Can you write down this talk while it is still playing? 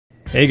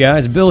Hey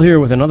guys, Bill here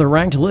with another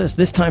ranked list,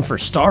 this time for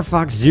Star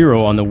Fox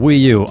Zero on the Wii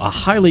U, a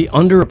highly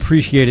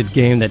underappreciated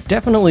game that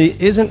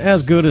definitely isn't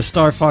as good as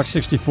Star Fox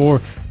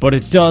 64, but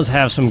it does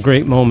have some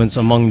great moments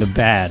among the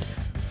bad.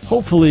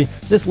 Hopefully,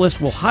 this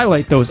list will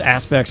highlight those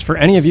aspects for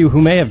any of you who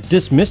may have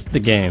dismissed the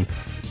game.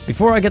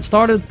 Before I get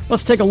started,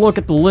 let's take a look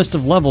at the list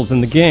of levels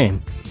in the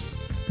game.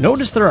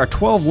 Notice there are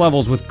 12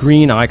 levels with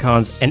green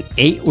icons and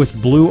 8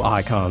 with blue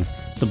icons.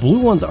 The blue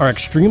ones are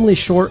extremely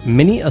short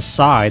mini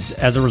asides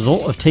as a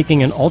result of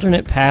taking an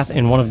alternate path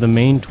in one of the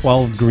main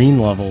 12 green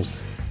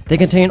levels. They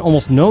contain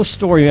almost no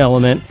story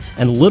element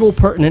and little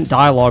pertinent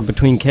dialogue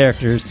between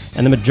characters,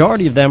 and the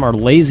majority of them are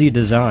lazy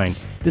design.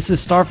 This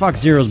is Star Fox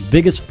Zero's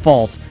biggest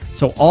fault,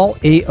 so all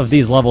 8 of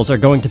these levels are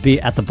going to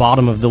be at the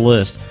bottom of the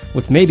list,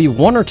 with maybe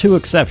 1 or 2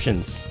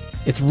 exceptions.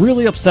 It's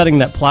really upsetting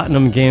that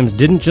Platinum Games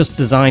didn't just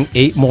design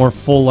 8 more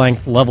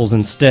full-length levels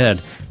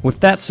instead. With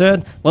that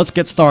said, let's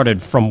get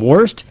started from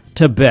worst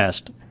to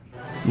best.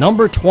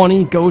 Number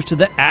 20 goes to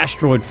the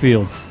Asteroid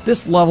Field.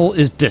 This level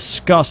is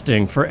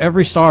disgusting for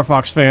every Star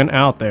Fox fan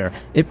out there.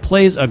 It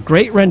plays a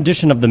great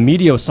rendition of the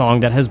Meteo song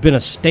that has been a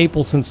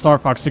staple since Star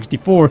Fox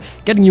 64,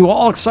 getting you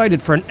all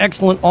excited for an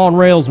excellent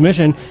on-rails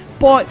mission,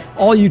 but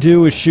all you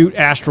do is shoot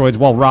asteroids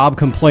while Rob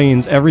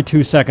complains every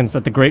 2 seconds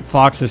that the Great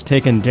Fox has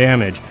taken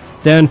damage.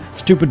 Then,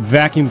 stupid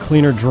vacuum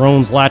cleaner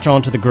drones latch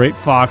onto the Great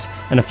Fox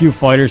and a few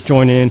fighters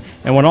join in,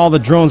 and when all the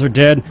drones are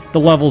dead, the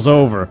level's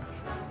over.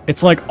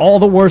 It's like all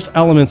the worst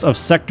elements of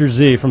Sector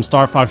Z from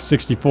Star Fox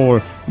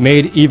 64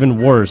 made even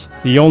worse.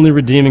 The only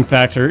redeeming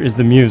factor is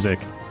the music.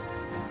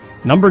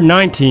 Number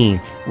 19,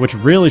 which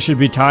really should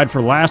be tied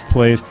for last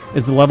place,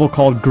 is the level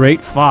called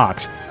Great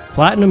Fox.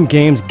 Platinum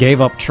Games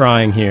gave up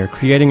trying here,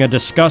 creating a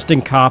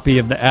disgusting copy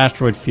of the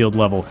Asteroid Field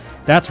level.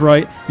 That's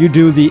right, you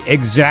do the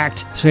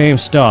exact same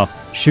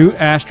stuff. Shoot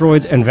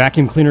asteroids and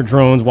vacuum cleaner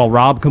drones while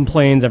Rob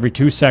complains every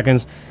 2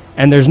 seconds,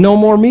 and there's no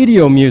more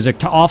Meteo music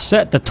to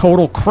offset the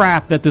total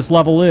crap that this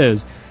level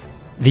is.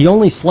 The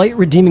only slight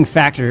redeeming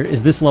factor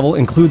is this level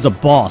includes a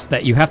boss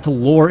that you have to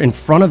lure in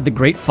front of the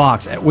Great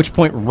Fox, at which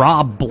point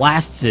Rob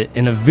blasts it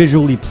in a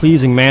visually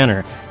pleasing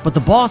manner. But the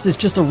boss is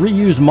just a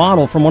reused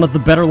model from one of the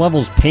better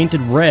levels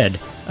painted red.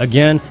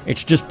 Again,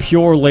 it's just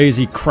pure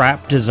lazy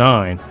crap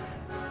design.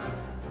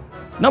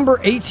 Number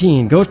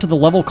 18 goes to the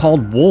level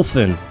called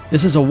Wolfen.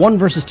 This is a 1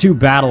 vs 2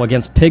 battle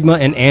against Pigma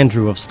and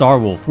Andrew of Star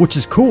Wolf, which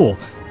is cool,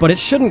 but it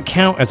shouldn't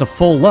count as a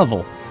full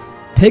level.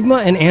 Pigma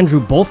and Andrew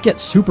both get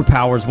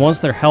superpowers once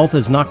their health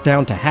is knocked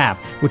down to half,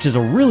 which is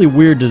a really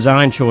weird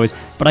design choice,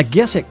 but I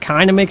guess it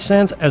kinda makes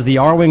sense as the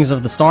R-Wings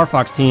of the Star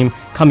Fox team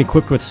come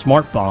equipped with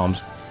smart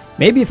bombs.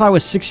 Maybe if I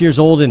was 6 years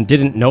old and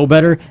didn't know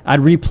better, I'd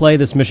replay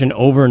this mission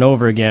over and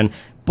over again,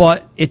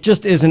 but it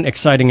just isn't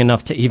exciting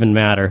enough to even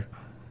matter.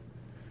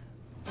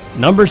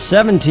 Number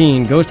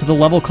 17 goes to the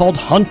level called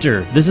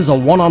Hunter. This is a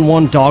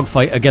one-on-one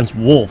dogfight against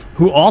Wolf,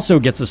 who also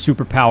gets a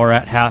superpower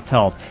at half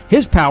health.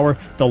 His power,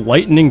 the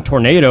Lightning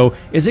Tornado,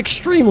 is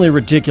extremely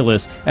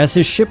ridiculous as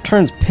his ship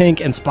turns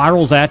pink and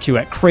spirals at you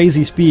at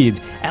crazy speeds.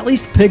 At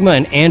least Pigma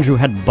and Andrew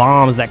had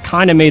bombs that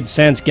kinda made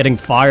sense getting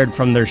fired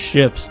from their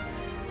ships.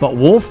 But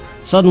Wolf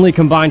suddenly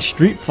combines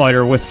Street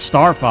Fighter with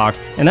Star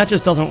Fox, and that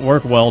just doesn't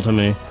work well to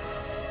me.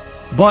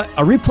 But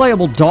a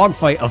replayable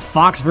dogfight of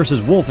Fox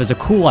vs. Wolf is a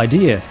cool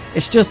idea.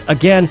 It's just,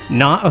 again,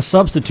 not a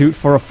substitute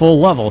for a full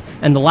level,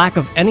 and the lack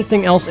of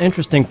anything else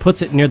interesting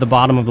puts it near the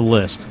bottom of the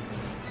list.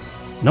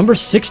 Number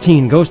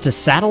 16 goes to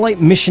Satellite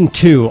Mission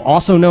 2,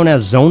 also known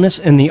as Zonus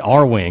and the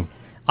R-Wing.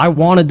 I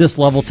wanted this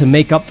level to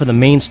make up for the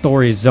main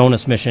story's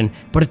Zonus mission,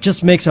 but it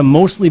just makes a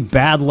mostly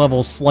bad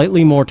level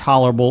slightly more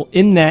tolerable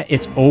in that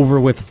it's over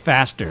with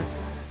faster.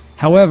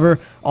 However,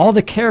 all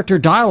the character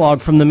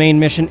dialogue from the main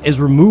mission is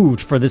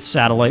removed for this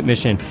satellite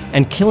mission,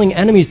 and killing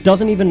enemies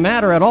doesn't even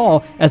matter at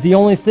all, as the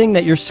only thing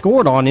that you're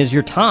scored on is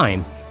your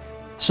time.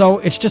 So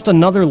it's just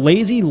another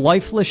lazy,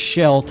 lifeless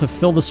shell to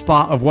fill the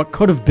spot of what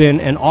could have been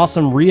an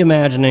awesome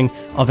reimagining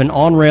of an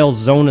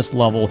on-rails Zonus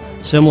level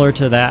similar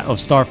to that of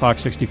Star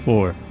Fox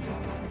 64.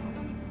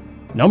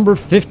 Number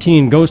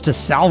 15 goes to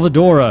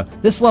Salvadora.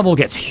 This level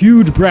gets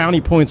huge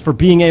brownie points for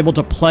being able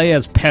to play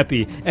as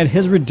Peppy, and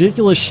his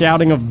ridiculous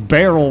shouting of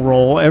barrel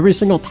roll every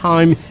single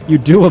time you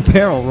do a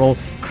barrel roll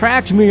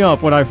cracked me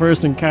up when I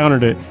first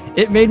encountered it.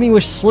 It made me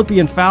wish Slippy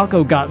and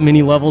Falco got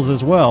mini levels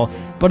as well,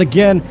 but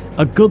again,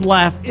 a good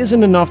laugh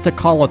isn't enough to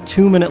call a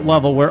 2-minute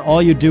level where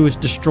all you do is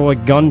destroy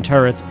gun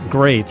turrets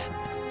great.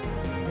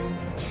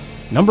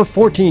 Number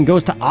 14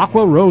 goes to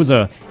Aqua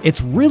Rosa.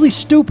 It's really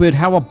stupid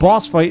how a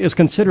boss fight is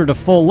considered a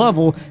full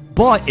level,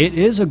 but it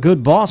is a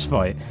good boss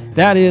fight.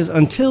 That is,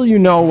 until you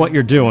know what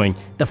you're doing.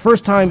 The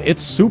first time,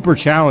 it's super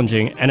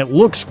challenging, and it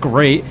looks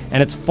great,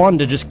 and it's fun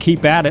to just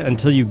keep at it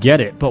until you get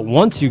it. But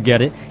once you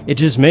get it, it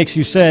just makes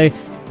you say,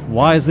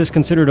 why is this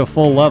considered a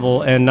full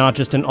level and not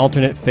just an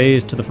alternate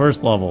phase to the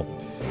first level?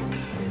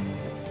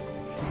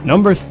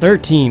 Number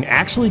 13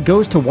 actually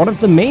goes to one of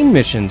the main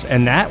missions,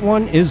 and that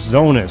one is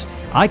Zonus.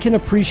 I can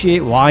appreciate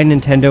why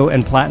Nintendo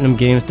and Platinum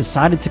Games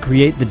decided to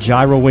create the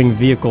Gyro Wing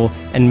vehicle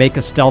and make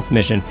a stealth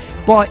mission,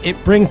 but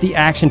it brings the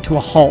action to a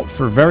halt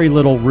for very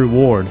little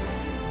reward.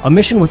 A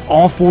mission with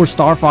all 4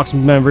 Star Fox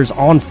members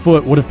on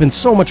foot would have been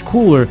so much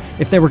cooler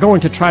if they were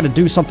going to try to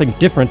do something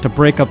different to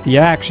break up the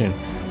action.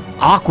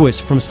 Aquas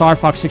from Star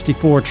Fox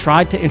 64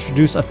 tried to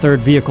introduce a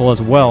third vehicle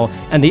as well,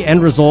 and the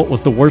end result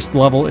was the worst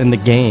level in the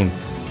game.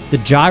 The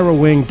Gyro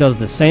Wing does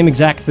the same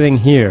exact thing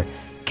here.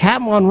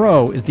 Cap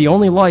Monroe is the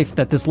only life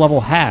that this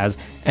level has,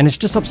 and it's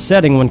just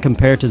upsetting when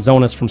compared to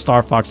Zonas from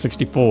Star Fox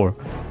 64.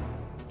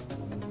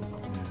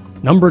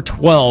 Number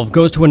 12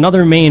 goes to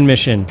another main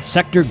mission,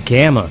 Sector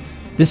Gamma.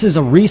 This is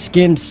a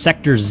reskinned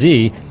Sector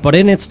Z, but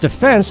in its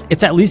defense,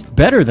 it's at least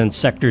better than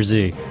Sector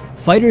Z.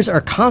 Fighters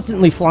are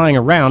constantly flying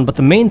around, but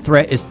the main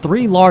threat is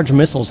 3 large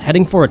missiles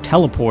heading for a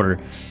teleporter.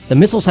 The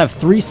missiles have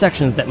 3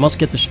 sections that must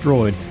get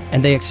destroyed,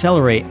 and they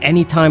accelerate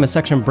anytime a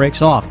section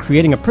breaks off,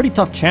 creating a pretty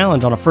tough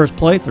challenge on a first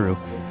playthrough.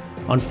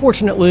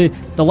 Unfortunately,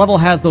 the level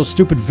has those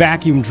stupid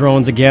vacuum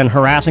drones again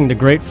harassing the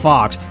Great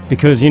Fox,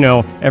 because, you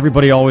know,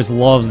 everybody always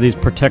loves these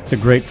Protect the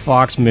Great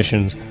Fox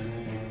missions.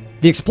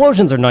 The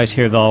explosions are nice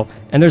here though,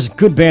 and there's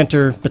good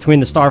banter between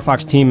the Star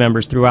Fox team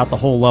members throughout the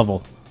whole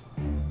level.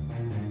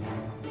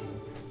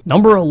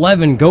 Number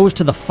 11 goes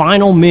to the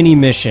final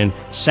mini-mission,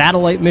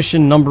 Satellite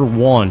Mission Number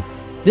 1.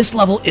 This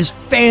level is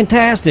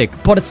fantastic,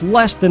 but it's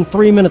less than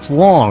 3 minutes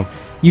long.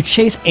 You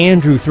chase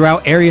Andrew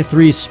throughout Area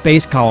 3's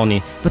space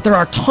colony, but there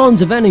are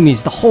tons of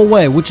enemies the whole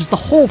way, which is the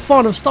whole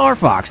fun of Star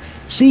Fox.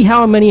 See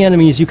how many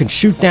enemies you can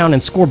shoot down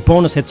and score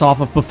bonus hits off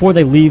of before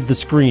they leave the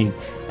screen.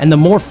 And the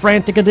more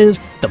frantic it is,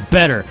 the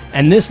better,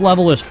 and this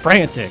level is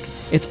frantic.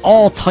 It's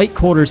all tight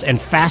quarters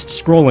and fast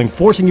scrolling,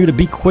 forcing you to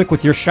be quick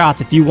with your shots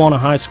if you want a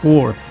high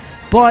score.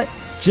 But,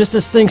 just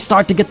as things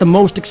start to get the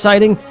most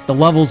exciting, the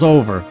level's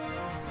over.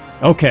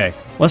 Okay,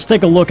 let's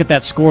take a look at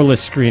that scoreless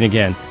screen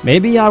again.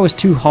 Maybe I was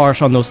too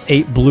harsh on those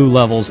 8 blue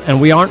levels,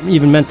 and we aren't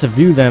even meant to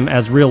view them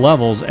as real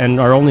levels, and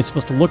are only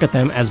supposed to look at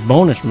them as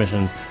bonus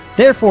missions.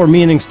 Therefore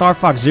meaning Star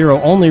Fox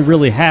Zero only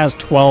really has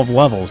 12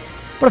 levels.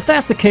 But if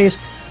that's the case,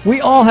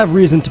 we all have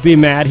reason to be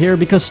mad here,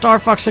 because Star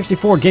Fox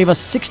 64 gave us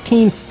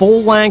 16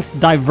 full-length,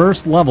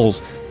 diverse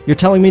levels. You're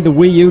telling me the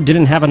Wii U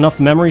didn't have enough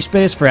memory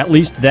space for at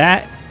least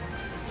that?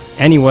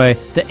 Anyway,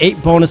 the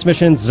 8 bonus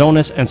missions,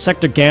 Zonas, and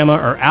Sector Gamma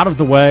are out of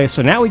the way,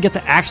 so now we get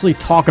to actually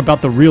talk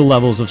about the real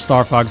levels of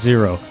Star Fox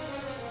Zero.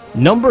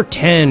 Number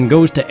 10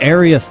 goes to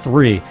Area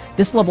 3.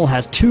 This level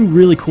has 2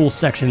 really cool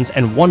sections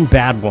and 1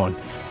 bad one.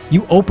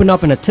 You open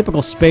up in a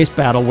typical space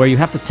battle where you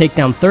have to take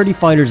down 30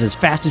 fighters as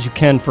fast as you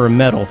can for a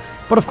medal,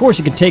 but of course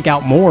you can take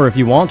out more if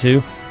you want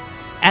to.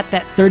 At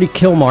that 30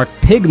 kill mark,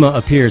 Pigma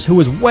appears, who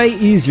is way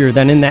easier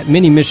than in that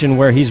mini-mission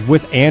where he's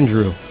with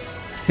Andrew.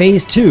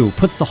 Phase 2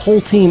 puts the whole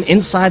team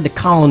inside the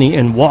colony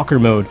in Walker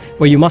mode,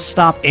 where you must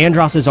stop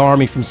Andross's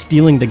army from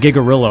stealing the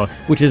Gigarilla,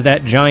 which is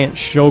that giant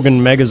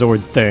Shogun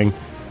Megazord thing.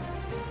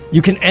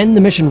 You can end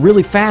the mission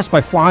really fast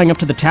by flying up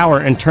to the tower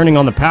and turning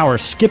on the power,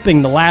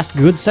 skipping the last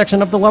good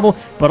section of the level,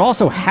 but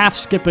also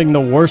half-skipping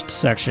the worst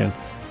section.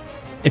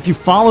 If you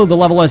follow the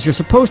level as you're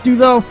supposed to,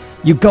 though,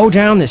 you go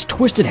down this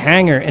twisted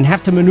hangar and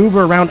have to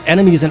maneuver around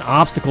enemies and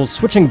obstacles,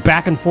 switching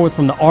back and forth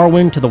from the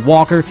R-Wing to the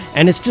Walker,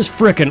 and it's just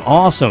frickin'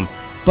 awesome.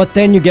 But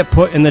then you get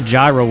put in the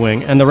Gyro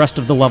Wing, and the rest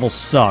of the level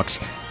sucks.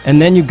 And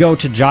then you go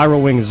to Gyro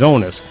Wing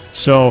Zonas.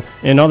 So,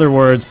 in other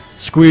words,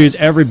 squeeze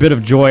every bit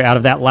of joy out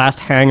of that last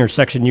hangar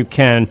section you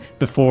can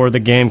before the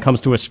game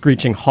comes to a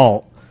screeching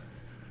halt.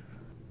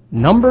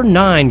 Number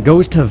 9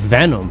 goes to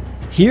Venom.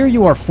 Here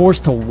you are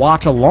forced to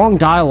watch a long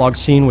dialogue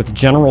scene with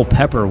General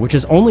Pepper, which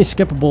is only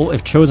skippable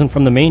if chosen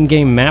from the main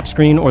game map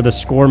screen or the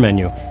score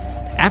menu.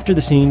 After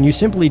the scene, you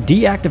simply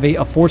deactivate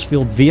a force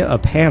field via a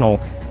panel,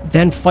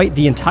 then fight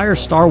the entire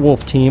Star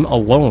Wolf team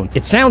alone.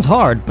 It sounds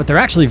hard, but they're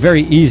actually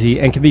very easy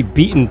and can be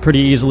beaten pretty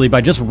easily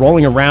by just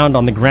rolling around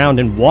on the ground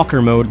in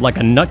Walker mode like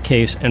a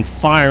nutcase and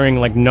firing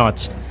like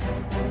nuts.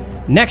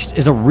 Next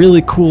is a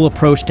really cool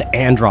approach to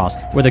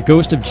Andross, where the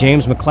ghost of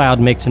James McCloud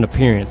makes an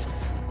appearance.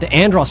 The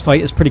Andross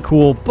fight is pretty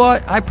cool,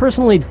 but I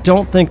personally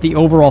don't think the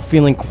overall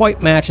feeling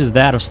quite matches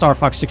that of Star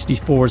Fox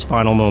 64's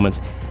final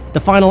moments. The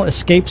final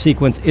escape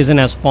sequence isn't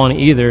as fun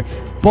either,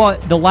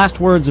 but the last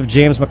words of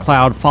James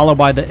McCloud followed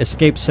by the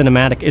escape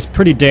cinematic is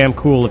pretty damn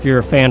cool if you're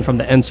a fan from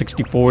the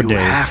N64 days. You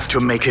have to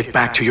make it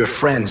back to your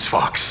friends,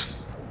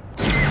 Fox.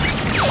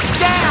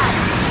 Dad!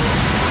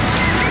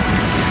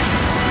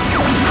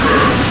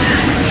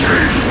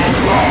 James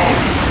McCloud,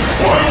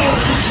 why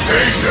won't you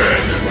stay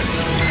dead?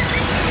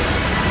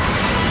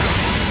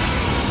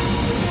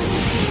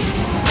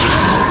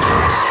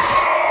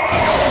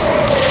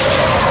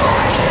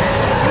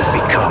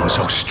 You've become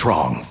so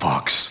strong,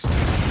 Fox.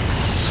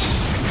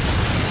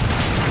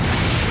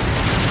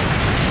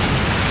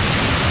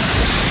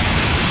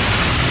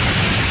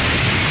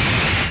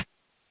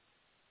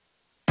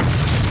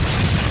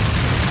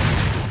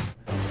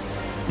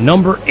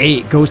 Number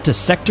 8 goes to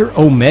Sector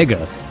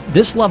Omega.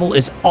 This level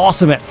is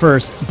awesome at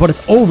first, but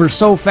it's over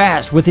so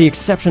fast with the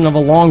exception of a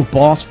long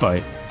boss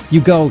fight. You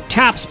go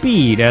top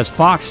speed, as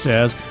Fox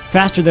says,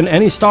 faster than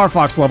any Star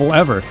Fox level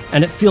ever,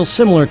 and it feels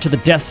similar to the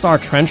Death Star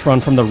trench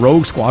run from the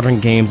Rogue Squadron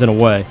games in a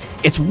way.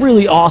 It's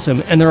really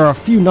awesome, and there are a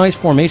few nice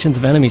formations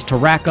of enemies to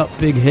rack up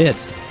big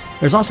hits.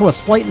 There's also a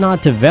slight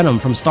nod to Venom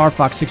from Star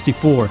Fox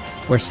 64,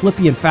 where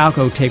Slippy and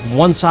Falco take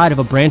one side of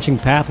a branching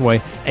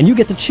pathway, and you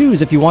get to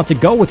choose if you want to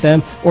go with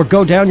them or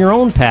go down your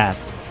own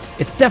path.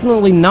 It's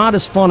definitely not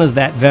as fun as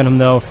that Venom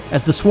though,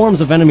 as the swarms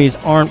of enemies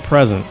aren't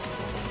present.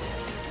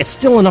 It's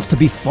still enough to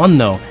be fun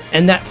though,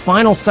 and that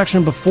final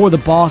section before the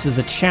boss is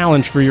a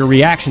challenge for your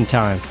reaction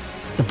time.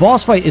 The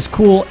boss fight is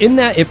cool in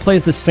that it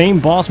plays the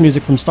same boss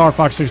music from Star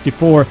Fox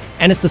 64,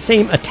 and it's the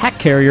same attack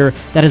carrier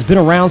that has been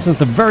around since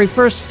the very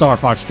first Star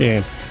Fox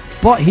game.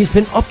 But he's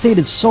been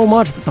updated so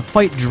much that the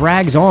fight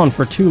drags on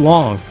for too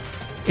long.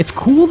 It's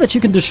cool that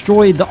you can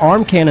destroy the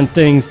arm cannon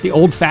things the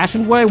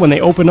old-fashioned way when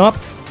they open up,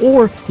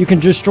 or you can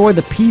destroy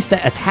the piece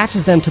that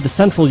attaches them to the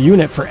central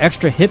unit for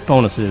extra hit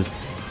bonuses.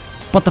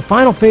 But the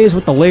final phase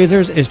with the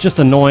lasers is just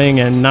annoying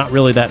and not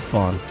really that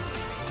fun.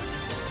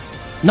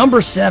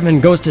 Number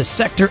 7 goes to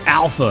Sector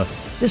Alpha.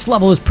 This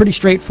level is pretty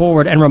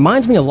straightforward and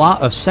reminds me a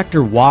lot of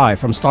Sector Y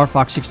from Star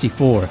Fox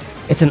 64.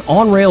 It's an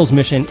on-rails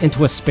mission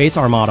into a space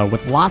armada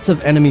with lots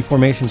of enemy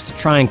formations to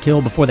try and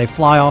kill before they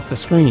fly off the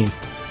screen.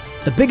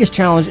 The biggest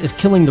challenge is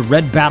killing the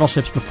red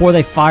battleships before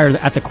they fire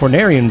at the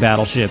Cornerian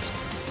battleships.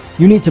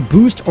 You need to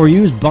boost or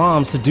use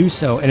bombs to do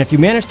so, and if you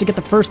manage to get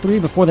the first 3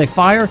 before they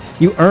fire,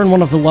 you earn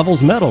one of the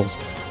level's medals.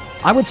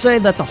 I would say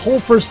that the whole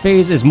first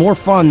phase is more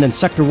fun than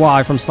Sector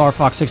Y from Star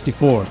Fox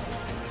 64.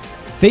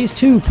 Phase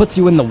 2 puts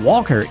you in the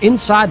Walker,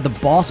 inside the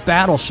boss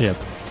battleship.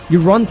 You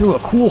run through a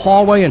cool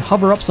hallway and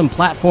hover up some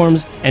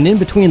platforms, and in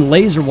between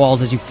laser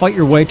walls as you fight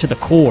your way to the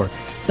core.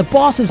 The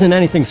boss isn't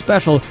anything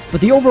special,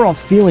 but the overall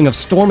feeling of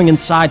storming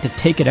inside to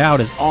take it out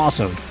is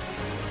awesome.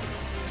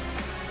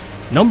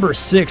 Number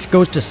 6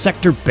 goes to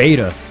Sector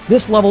Beta.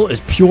 This level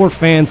is pure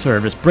fan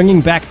service,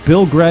 bringing back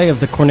Bill Gray of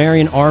the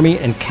Cornerian Army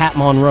and Cat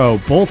Monroe,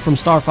 both from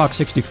Star Fox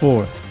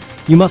 64.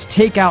 You must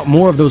take out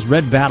more of those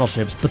red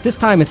battleships, but this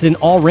time it's in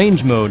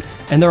all-range mode,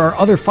 and there are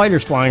other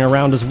fighters flying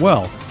around as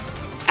well.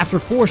 After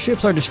 4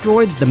 ships are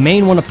destroyed, the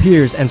main one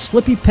appears, and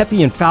Slippy,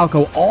 Peppy, and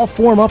Falco all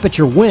form up at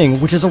your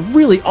wing, which is a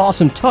really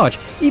awesome touch,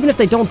 even if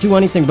they don't do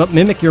anything but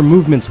mimic your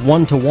movements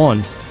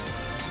one-to-one.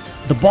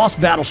 The boss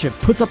battleship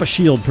puts up a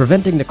shield,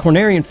 preventing the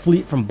Cornerian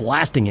fleet from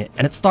blasting it,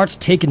 and it starts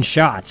taking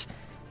shots.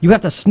 You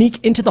have to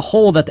sneak into the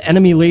hole that the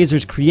enemy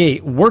lasers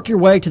create, work your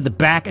way to the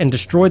back, and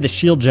destroy the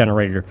shield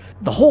generator.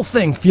 The whole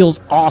thing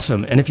feels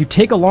awesome, and if you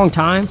take a long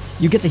time,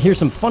 you get to hear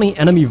some funny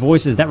enemy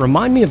voices that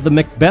remind me of the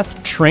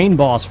Macbeth train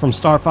boss from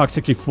Star Fox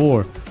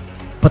 64.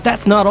 But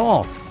that's not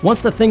all. Once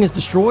the thing is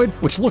destroyed,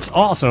 which looks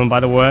awesome by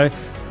the way,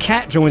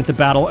 Cat joins the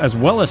battle as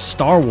well as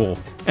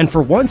Starwolf. And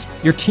for once,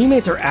 your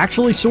teammates are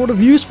actually sort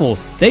of useful.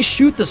 They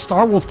shoot the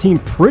Starwolf team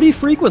pretty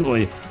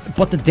frequently,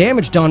 but the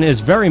damage done is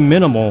very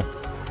minimal.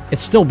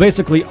 It's still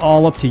basically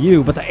all up to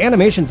you, but the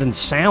animations and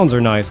sounds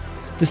are nice.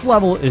 This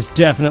level is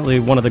definitely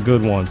one of the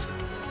good ones.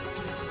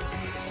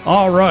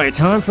 Alright,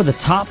 time for the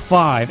top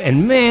 5,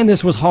 and man,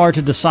 this was hard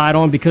to decide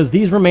on because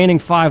these remaining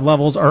 5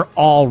 levels are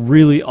all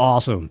really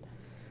awesome.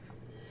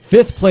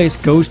 5th place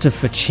goes to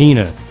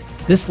Fachina.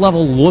 This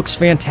level looks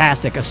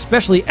fantastic,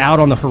 especially out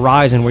on the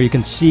horizon where you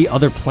can see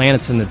other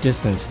planets in the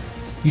distance.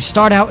 You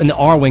start out in the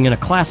R-Wing in a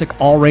classic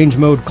all-range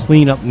mode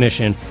cleanup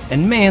mission,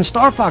 and man,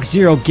 Star Fox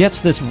Zero gets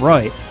this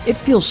right. It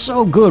feels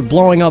so good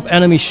blowing up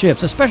enemy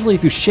ships, especially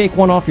if you shake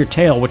one off your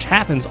tail, which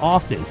happens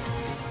often.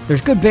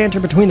 There's good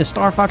banter between the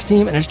Star Fox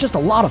team, and it's just a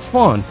lot of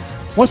fun.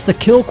 Once the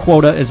kill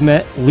quota is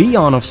met,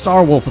 Leon of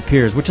Starwolf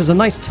appears, which is a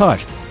nice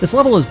touch. This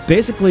level is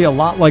basically a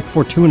lot like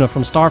Fortuna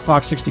from Star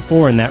Fox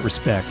 64 in that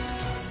respect.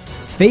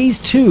 Phase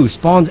 2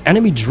 spawns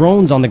enemy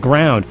drones on the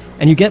ground,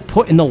 and you get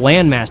put in the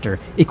Landmaster,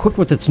 equipped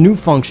with its new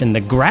function,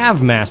 the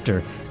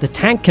Gravmaster. The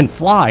tank can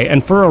fly,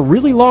 and for a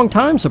really long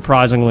time,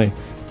 surprisingly.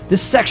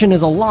 This section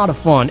is a lot of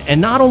fun,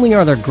 and not only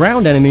are there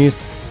ground enemies,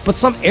 but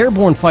some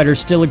airborne fighters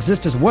still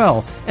exist as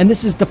well, and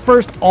this is the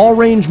first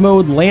all-range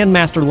mode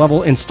Landmaster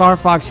level in Star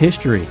Fox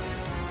history.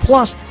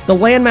 Plus, the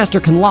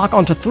Landmaster can lock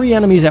onto 3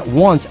 enemies at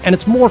once, and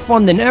it's more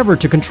fun than ever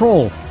to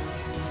control.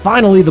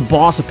 Finally, the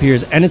boss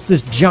appears, and it's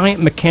this giant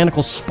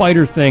mechanical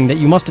spider thing that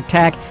you must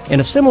attack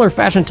in a similar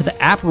fashion to the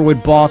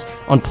Aperoid boss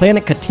on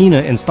Planet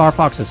Katina in Star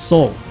Fox's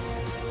Soul.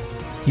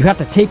 You have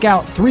to take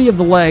out 3 of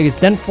the legs,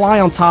 then fly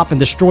on top and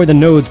destroy the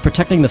nodes,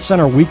 protecting the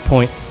center weak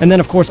point, and then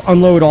of course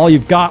unload all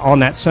you've got on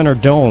that center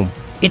dome.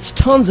 It's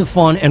tons of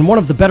fun and one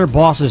of the better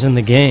bosses in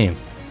the game.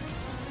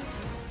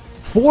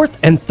 4th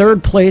and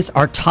 3rd place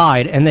are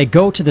tied, and they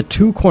go to the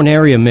 2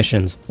 Corneria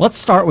missions. Let's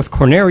start with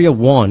Corneria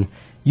 1.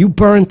 You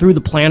burn through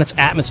the planet's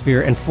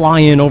atmosphere and fly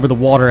in over the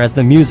water as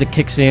the music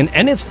kicks in,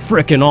 and it's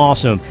frickin'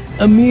 awesome.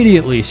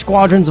 Immediately,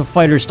 squadrons of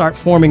fighters start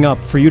forming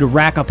up for you to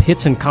rack up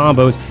hits and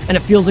combos, and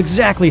it feels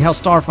exactly how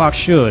Star Fox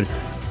should.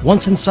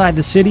 Once inside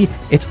the city,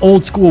 it's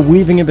old school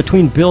weaving in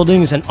between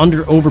buildings and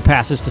under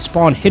overpasses to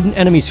spawn hidden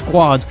enemy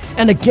squads,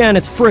 and again,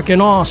 it's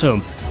frickin'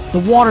 awesome. The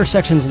water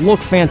sections look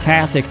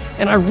fantastic,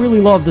 and I really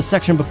love the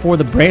section before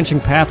the branching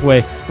pathway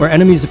where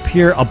enemies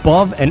appear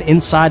above and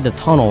inside the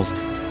tunnels.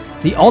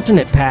 The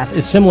alternate path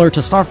is similar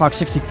to Star Fox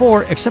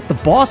 64, except the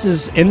boss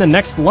is in the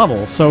next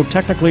level, so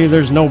technically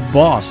there's no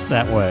boss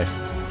that way.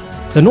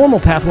 The normal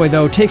pathway,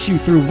 though, takes you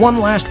through one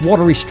last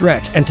watery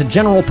stretch and to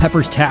General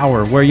Pepper's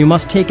Tower, where you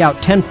must take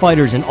out 10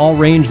 fighters in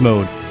all-range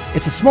mode.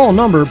 It's a small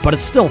number, but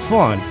it's still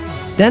fun.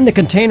 Then the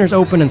containers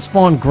open and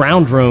spawn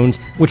ground drones,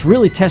 which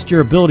really test your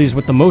abilities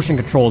with the motion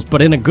controls,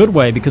 but in a good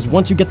way, because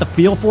once you get the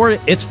feel for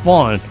it, it's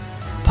fun.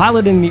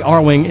 Piloting the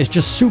Arwing is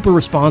just super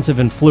responsive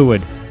and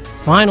fluid.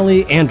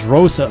 Finally,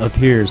 Androssa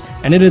appears,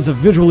 and it is a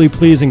visually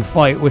pleasing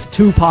fight with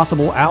 2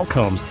 possible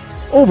outcomes.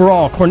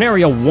 Overall,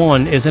 Corneria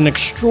 1 is an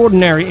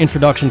extraordinary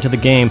introduction to the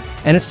game,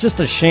 and it's just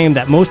a shame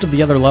that most of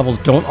the other levels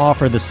don't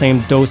offer the same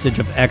dosage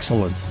of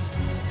excellence.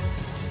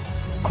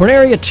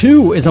 Corneria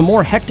 2 is a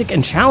more hectic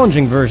and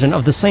challenging version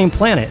of the same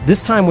planet,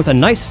 this time with a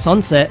nice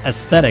sunset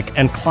aesthetic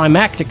and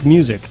climactic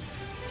music.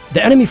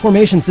 The enemy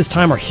formations this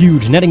time are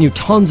huge, netting you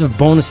tons of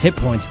bonus hit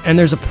points, and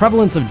there's a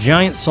prevalence of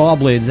giant saw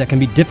blades that can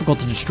be difficult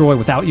to destroy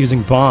without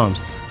using bombs.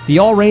 The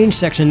all-range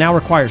section now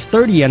requires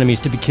 30 enemies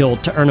to be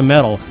killed to earn a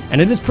medal, and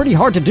it is pretty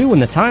hard to do in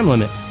the time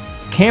limit.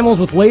 Camels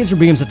with laser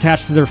beams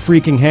attached to their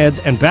freaking heads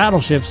and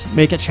battleships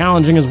make it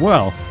challenging as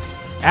well.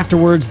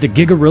 Afterwards, the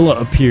Gigarilla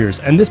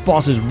appears, and this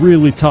boss is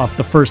really tough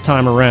the first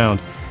time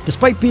around.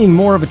 Despite being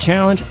more of a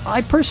challenge,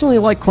 I personally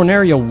like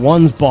Corneria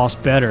 1's boss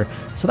better,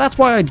 so that's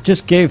why I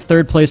just gave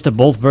 3rd place to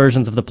both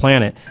versions of the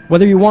planet.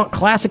 Whether you want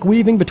classic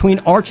weaving between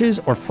arches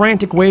or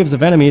frantic waves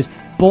of enemies,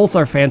 both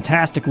are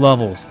fantastic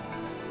levels.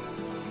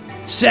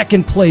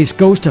 2nd place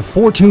goes to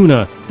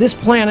Fortuna. This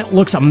planet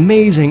looks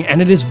amazing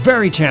and it is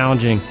very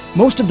challenging.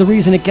 Most of the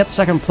reason it gets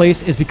 2nd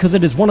place is because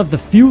it is one of the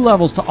few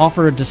levels to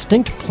offer a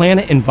distinct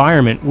planet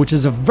environment, which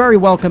is a very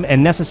welcome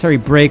and necessary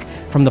break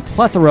from the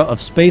plethora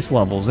of space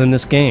levels in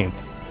this game.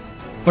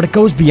 But it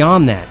goes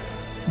beyond that.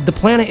 The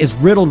planet is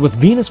riddled with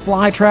Venus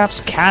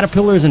flytraps,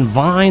 caterpillars, and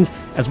vines,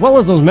 as well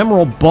as those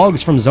memorable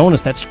bugs from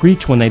Zonus that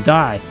screech when they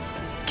die.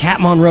 Cat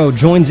Monroe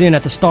joins in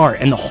at the start,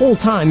 and the whole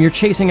time you're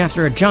chasing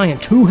after a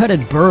giant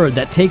 2-headed bird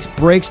that takes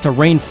breaks to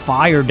rain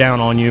fire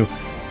down on you.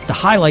 The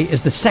highlight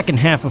is the second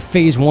half of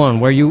Phase 1,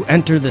 where you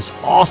enter this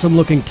awesome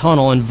looking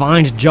tunnel and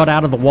vines jut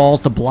out of the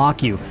walls to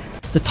block you.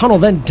 The tunnel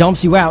then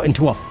dumps you out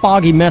into a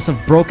foggy mess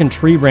of broken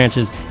tree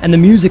branches, and the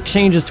music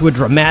changes to a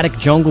dramatic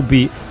jungle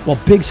beat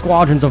while big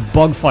squadrons of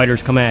bug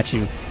fighters come at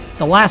you.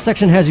 The last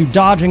section has you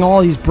dodging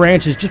all these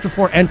branches just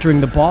before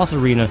entering the boss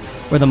arena,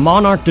 where the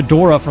Monarch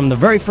Dodora from the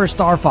very first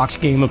Star Fox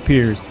game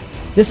appears.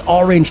 This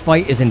all-range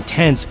fight is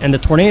intense, and the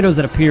tornadoes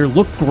that appear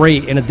look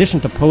great in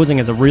addition to posing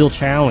as a real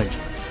challenge.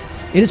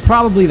 It is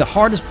probably the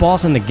hardest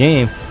boss in the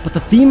game, but the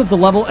theme of the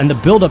level and the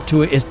build-up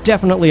to it is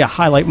definitely a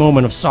highlight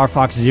moment of Star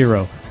Fox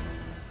Zero.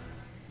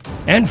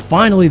 And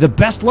finally, the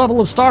best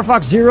level of Star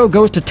Fox Zero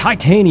goes to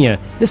Titania.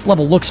 This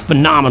level looks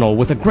phenomenal,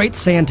 with a great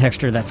sand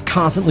texture that's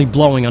constantly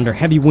blowing under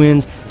heavy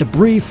winds,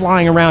 debris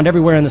flying around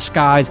everywhere in the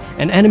skies,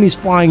 and enemies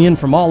flying in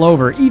from all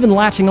over, even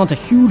latching onto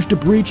huge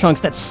debris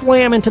chunks that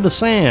slam into the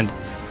sand.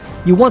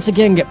 You once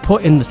again get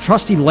put in the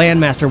trusty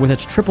Landmaster with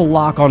its triple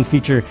lock-on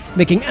feature,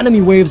 making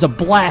enemy waves a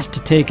blast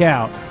to take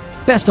out.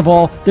 Best of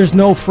all, there's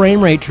no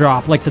frame rate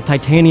drop like the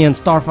Titania and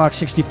Star Fox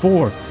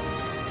 64.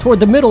 Toward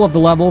the middle of the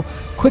level,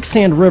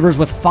 quicksand rivers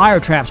with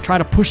fire traps try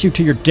to push you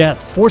to your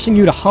death, forcing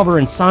you to hover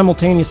and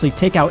simultaneously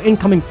take out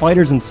incoming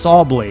fighters and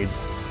saw blades.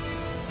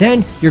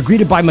 Then, you're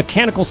greeted by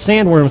mechanical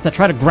sandworms that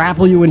try to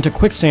grapple you into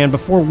quicksand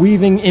before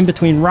weaving in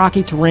between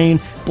rocky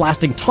terrain,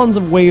 blasting tons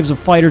of waves of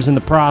fighters in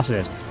the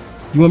process.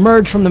 You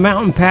emerge from the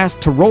mountain pass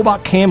to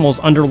robot camels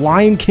under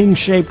Lion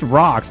King-shaped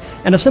rocks,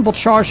 and a simple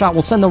charge shot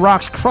will send the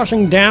rocks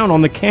crushing down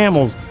on the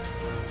camels.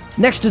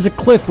 Next is a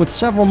cliff with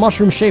several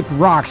mushroom-shaped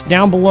rocks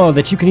down below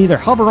that you can either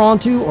hover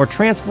onto or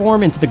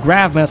transform into the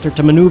Gravmaster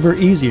to maneuver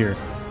easier.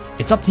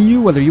 It's up to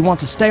you whether you want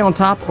to stay on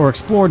top or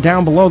explore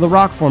down below the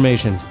rock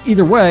formations.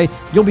 Either way,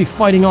 you'll be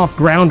fighting off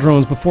ground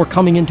drones before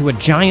coming into a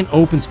giant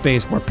open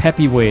space where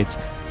Peppy waits.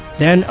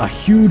 Then a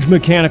huge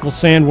mechanical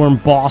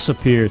sandworm boss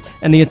appears,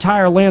 and the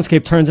entire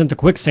landscape turns into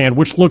quicksand,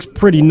 which looks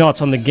pretty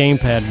nuts on the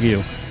gamepad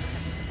view.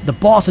 The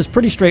boss is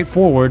pretty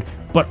straightforward,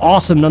 but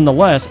awesome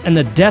nonetheless, and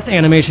the death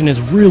animation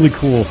is really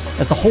cool,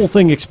 as the whole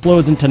thing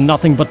explodes into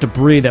nothing but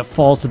debris that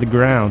falls to the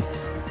ground.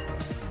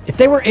 If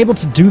they were able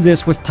to do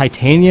this with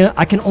Titania,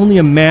 I can only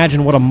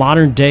imagine what a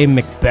modern-day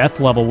Macbeth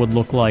level would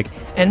look like,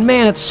 and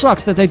man, it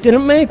sucks that they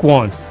didn't make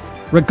one!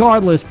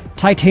 Regardless,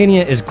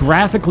 Titania is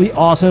graphically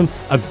awesome,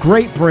 a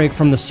great break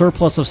from the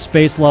surplus of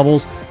space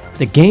levels.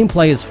 The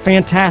gameplay is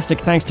fantastic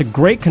thanks to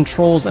great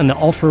controls and the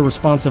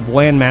ultra-responsive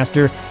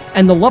Landmaster,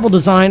 and the level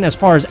design as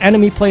far as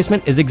enemy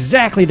placement is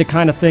exactly the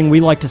kind of thing we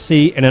like to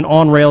see in an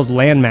on-rails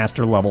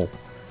Landmaster level.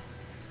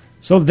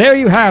 So there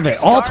you have it,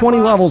 all 20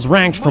 levels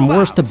ranked from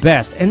worst to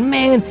best, and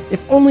man,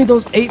 if only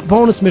those 8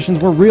 bonus missions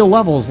were real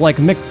levels like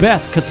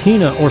Macbeth,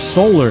 Katina, or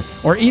Solar,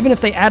 or even if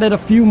they added a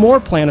few more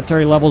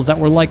planetary levels that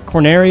were like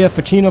Corneria,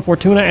 Ficina,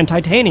 Fortuna, and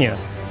Titania.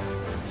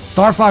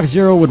 Star Fox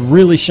Zero would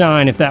really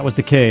shine if that was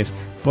the case.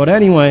 But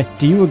anyway,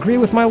 do you agree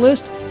with my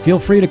list? Feel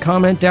free to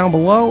comment down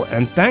below,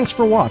 and thanks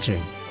for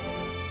watching.